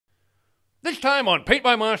time on Paint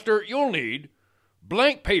by Monster, you'll need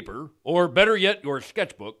blank paper, or better yet, your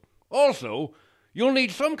sketchbook. Also, you'll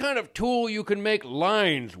need some kind of tool you can make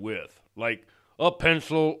lines with, like a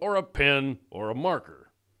pencil or a pen or a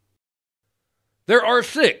marker. There are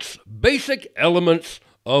 6 basic elements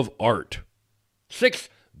of art. 6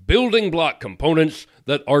 building block components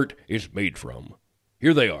that art is made from.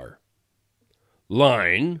 Here they are: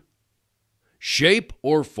 line, shape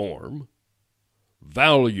or form,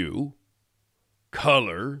 value,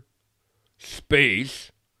 color,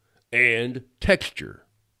 space, and texture.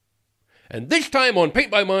 And this time on Paint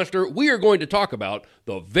by Monster, we are going to talk about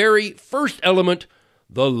the very first element,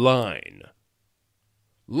 the line.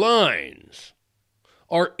 Lines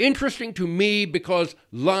are interesting to me because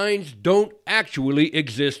lines don't actually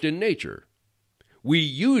exist in nature. We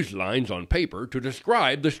use lines on paper to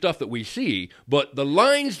describe the stuff that we see, but the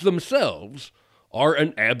lines themselves are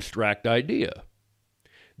an abstract idea.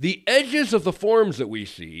 The edges of the forms that we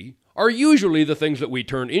see are usually the things that we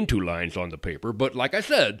turn into lines on the paper, but like I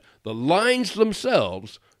said, the lines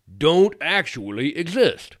themselves don't actually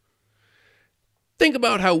exist. Think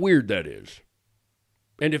about how weird that is.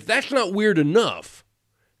 And if that's not weird enough,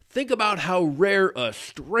 think about how rare a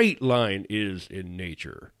straight line is in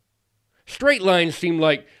nature. Straight lines seem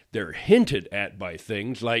like they're hinted at by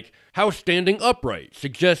things like how standing upright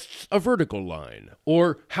suggests a vertical line,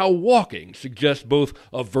 or how walking suggests both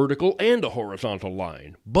a vertical and a horizontal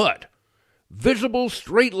line. But visible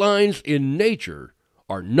straight lines in nature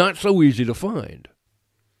are not so easy to find.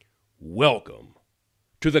 Welcome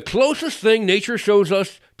to the closest thing nature shows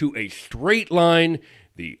us to a straight line,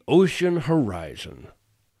 the ocean horizon,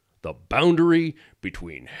 the boundary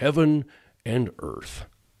between heaven and earth.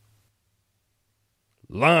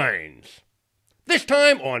 Lines. This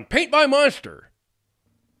time on Paint by Monster.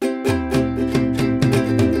 Look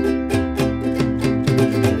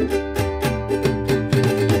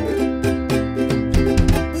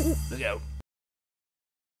out.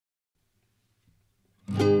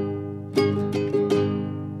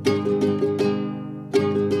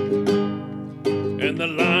 And the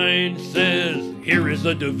line says, here is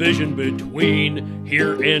the division between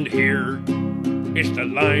here and here. It's the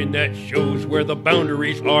line that shows where the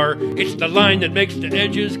boundaries are. It's the line that makes the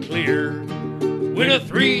edges clear. When a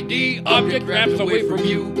 3D object wraps away from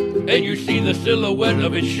you and you see the silhouette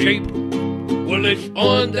of its shape, well, it's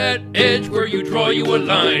on that edge where you draw you a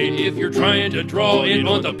line if you're trying to draw it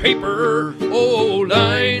on the paper. Oh,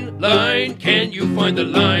 line, line, can you find the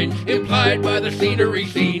lines implied by the scenery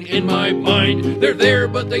seen in my mind? They're there,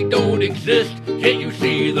 but they don't exist. Can't you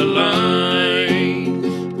see the lines?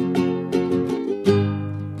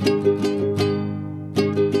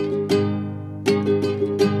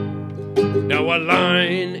 Now a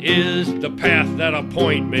line is the path that a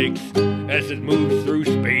point makes as it moves through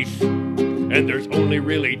space. And there's only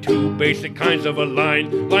really 2 basic kinds of a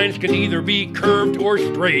line. Lines can either be curved or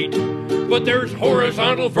straight, but there's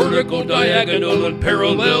horizontal, vertical, diagonal, and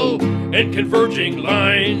parallel, and converging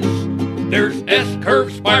lines. There's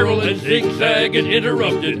S-curve, spiral, and zigzag, and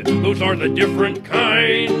interrupted. Those are the different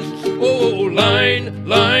kinds. Oh, line,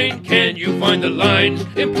 line, can you find the lines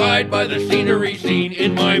implied by the scenery seen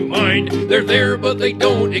in my mind? They're there, but they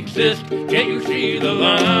don't exist. Can't you see the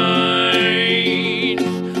lines?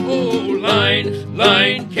 Oh, lines,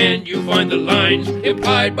 line, can you find the lines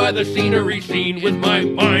implied by the scenery seen with my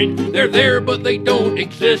mind? They're there, but they don't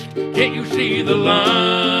exist. Can't you see the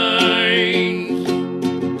lines?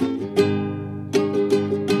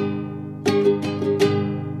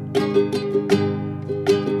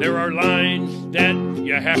 There are lines that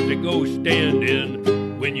you have to go stand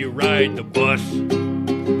in when you ride the bus.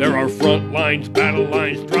 There are front lines, battle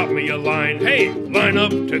lines, drop me a line, hey, line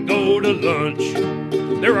up to go to lunch.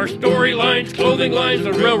 There are story lines, clothing lines,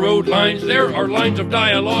 and railroad lines. There are lines of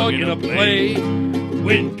dialogue in a play.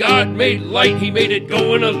 When God made light, he made it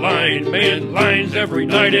go in a line. Man, lines every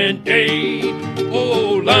night and day.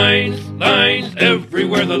 Oh, lines, lines,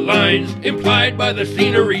 everywhere the lines implied by the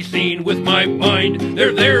scenery seen with my mind.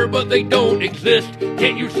 They're there, but they don't exist.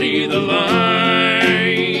 Can't you see the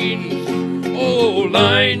lines? Oh,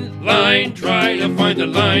 line, line, try to find the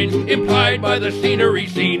lines implied by the scenery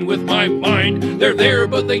seen with my mind. They're there,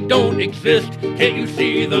 but they don't exist. Can't you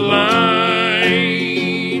see the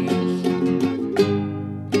lines?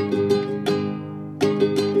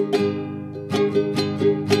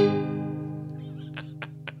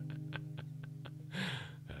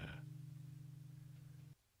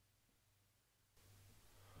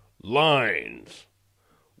 Lines.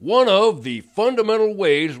 One of the fundamental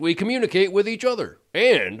ways we communicate with each other,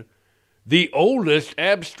 and the oldest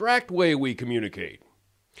abstract way we communicate.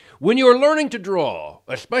 When you're learning to draw,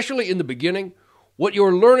 especially in the beginning, what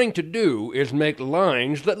you're learning to do is make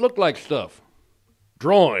lines that look like stuff.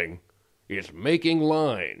 Drawing is making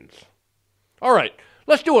lines. All right,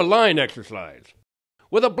 let's do a line exercise.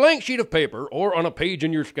 With a blank sheet of paper or on a page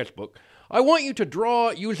in your sketchbook, I want you to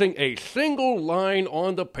draw using a single line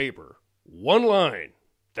on the paper. One line.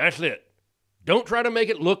 That's it. Don't try to make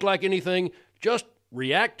it look like anything. Just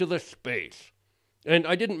react to the space. And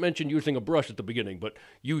I didn't mention using a brush at the beginning, but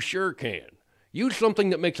you sure can. Use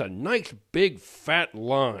something that makes a nice big fat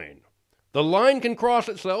line. The line can cross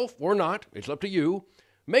itself or not. It's up to you.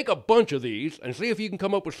 Make a bunch of these and see if you can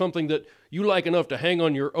come up with something that you like enough to hang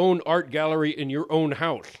on your own art gallery in your own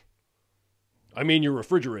house. I mean your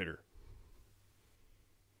refrigerator.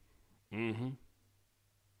 Well,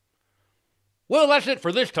 that's it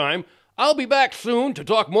for this time. I'll be back soon to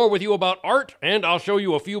talk more with you about art, and I'll show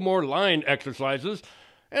you a few more line exercises,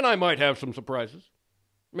 and I might have some surprises.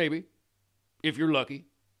 Maybe. If you're lucky.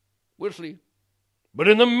 We'll see. But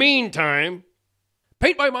in the meantime,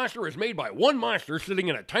 Paint by Monster is made by one monster sitting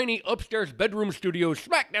in a tiny upstairs bedroom studio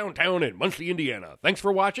smack downtown in Muncie, Indiana. Thanks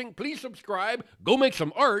for watching. Please subscribe, go make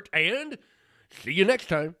some art, and see you next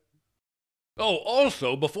time. Oh,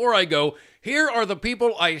 also, before I go, here are the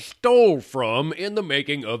people I stole from in the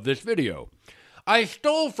making of this video. I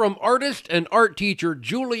stole from artist and art teacher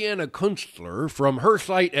Julianna Kunstler from her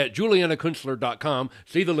site at juliannakunstler.com.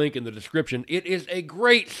 See the link in the description. It is a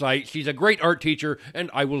great site. She's a great art teacher,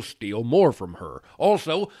 and I will steal more from her.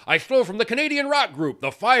 Also, I stole from the Canadian rock group,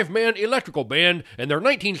 the five-man electrical band, and their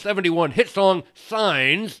 1971 hit song,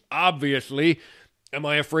 Signs, obviously. Am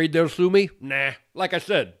I afraid they'll sue me? Nah. Like I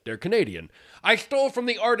said, they're Canadian. I stole from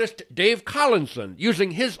the artist Dave Collinson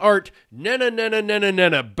using his art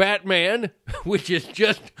Nena Batman, which is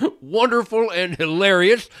just wonderful and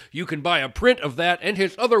hilarious. You can buy a print of that and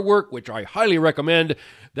his other work, which I highly recommend.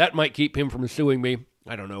 That might keep him from suing me.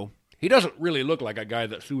 I don't know. He doesn't really look like a guy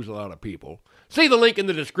that sues a lot of people. See the link in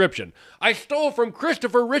the description. I stole from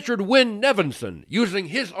Christopher Richard Wynne Nevinson using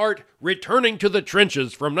his art Returning to the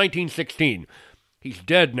Trenches from 1916. He's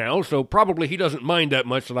dead now, so probably he doesn't mind that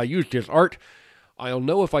much that I used his art. I'll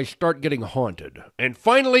know if I start getting haunted. And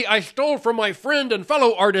finally, I stole from my friend and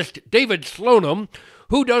fellow artist, David Slonim,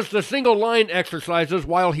 who does the single line exercises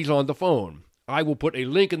while he's on the phone. I will put a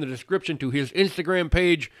link in the description to his Instagram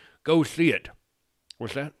page. Go see it.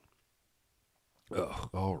 What's that? Oh,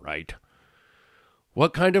 all right.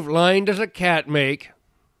 What kind of line does a cat make?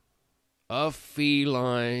 A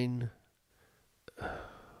feline.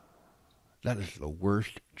 That is the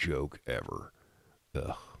worst joke ever.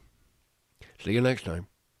 Ugh. See you next time.